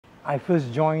I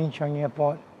first joined Changi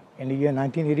Airport in the year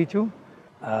 1982,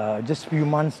 just a few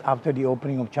months after the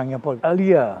opening of Changi Airport.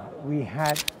 Earlier, we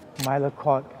had Milo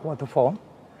Court Waterfall,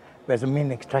 where's the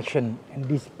main attraction in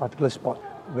this particular spot,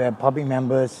 where public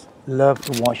members love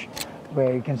to watch,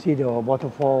 where you can see the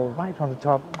waterfall right from the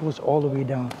top, goes all the way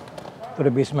down to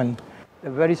the basement. The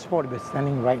very spot we're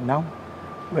standing right now,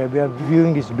 where we are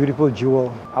viewing this beautiful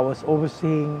Jewel, I was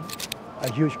overseeing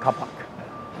a huge car park.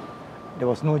 There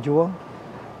was no Jewel,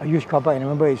 a huge car park, and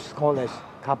remember it's called as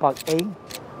carpark A,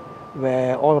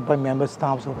 where all the member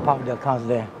staffs will park their cars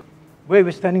there. Where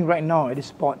we're standing right now at this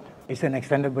spot is an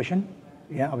extended version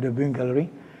of the viewing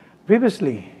gallery.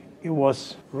 Previously, it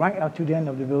was right up to the end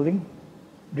of the building,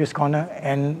 this corner,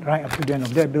 and right up to the end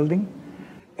of that building.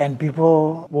 And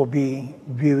people will be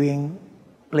viewing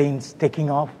planes taking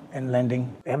off and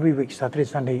landing. Every week, Saturday,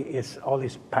 Sunday, is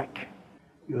always packed.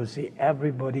 You'll see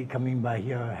everybody coming by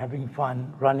here, having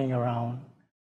fun, running around.